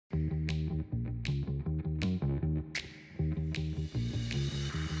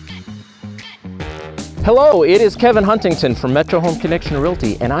Hello, it is Kevin Huntington from Metro Home Connection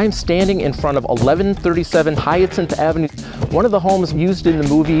Realty, and I'm standing in front of 1137 Hyacinth Avenue, one of the homes used in the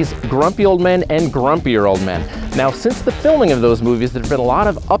movies Grumpy Old Men and Grumpier Old Men. Now, since the filming of those movies, there have been a lot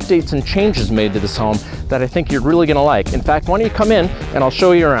of updates and changes made to this home that I think you're really going to like. In fact, why don't you come in and I'll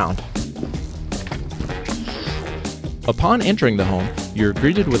show you around. Upon entering the home, you're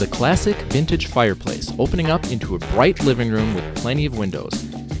greeted with a classic vintage fireplace opening up into a bright living room with plenty of windows.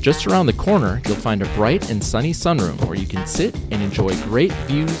 Just around the corner, you'll find a bright and sunny sunroom where you can sit and enjoy great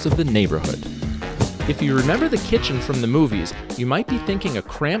views of the neighborhood. If you remember the kitchen from the movies, you might be thinking a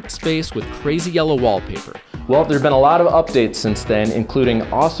cramped space with crazy yellow wallpaper. Well, there have been a lot of updates since then, including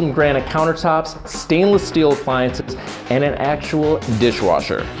awesome granite countertops, stainless steel appliances, and an actual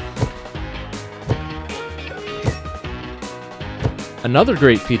dishwasher. Another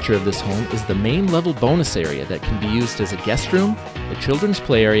great feature of this home is the main level bonus area that can be used as a guest room, a children's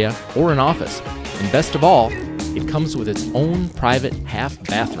play area, or an office. And best of all, it comes with its own private half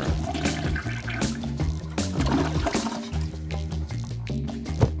bathroom.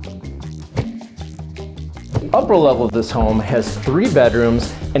 The upper level of this home has 3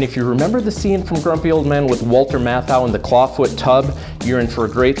 bedrooms, and if you remember the scene from Grumpy Old Men with Walter Matthau in the clawfoot tub, you're in for a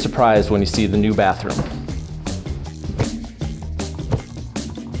great surprise when you see the new bathroom.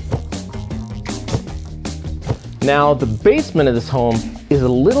 Now, the basement of this home is a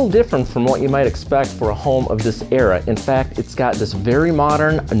little different from what you might expect for a home of this era. In fact, it's got this very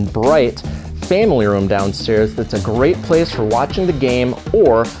modern and bright family room downstairs that's a great place for watching the game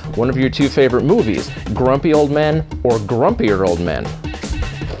or one of your 2 favorite movies, Grumpy Old Men or Grumpier Old Men.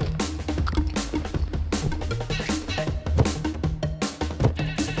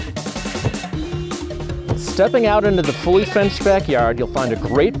 Stepping out into the fully fenced backyard, you'll find a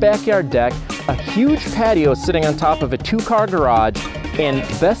great backyard deck, a huge patio sitting on top of a 2-car garage, and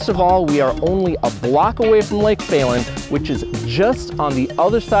best of all, we are only a block away from Lake Phalen, which is just on the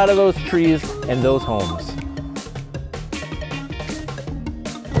other side of those trees and those homes.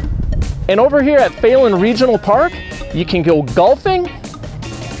 And over here at Phalen Regional Park, you can go golfing,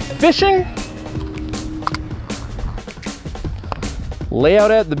 fishing, lay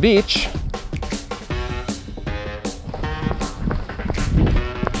out at the beach,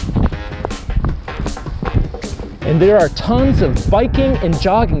 and there are tons of biking and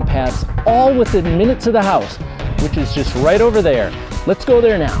jogging paths all within minutes of the house, which is just right over there. Let's go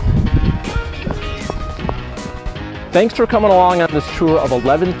there now. Thanks for coming along on this tour of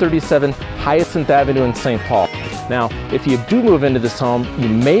 1137 Hyacinth Avenue in St. Paul. Now, if you do move into this home, you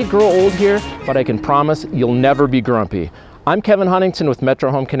may grow old here, but I can promise you'll never be grumpy. I'm Kevin Huntington with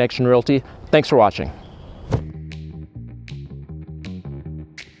Metro Home Connection Realty. Thanks for watching.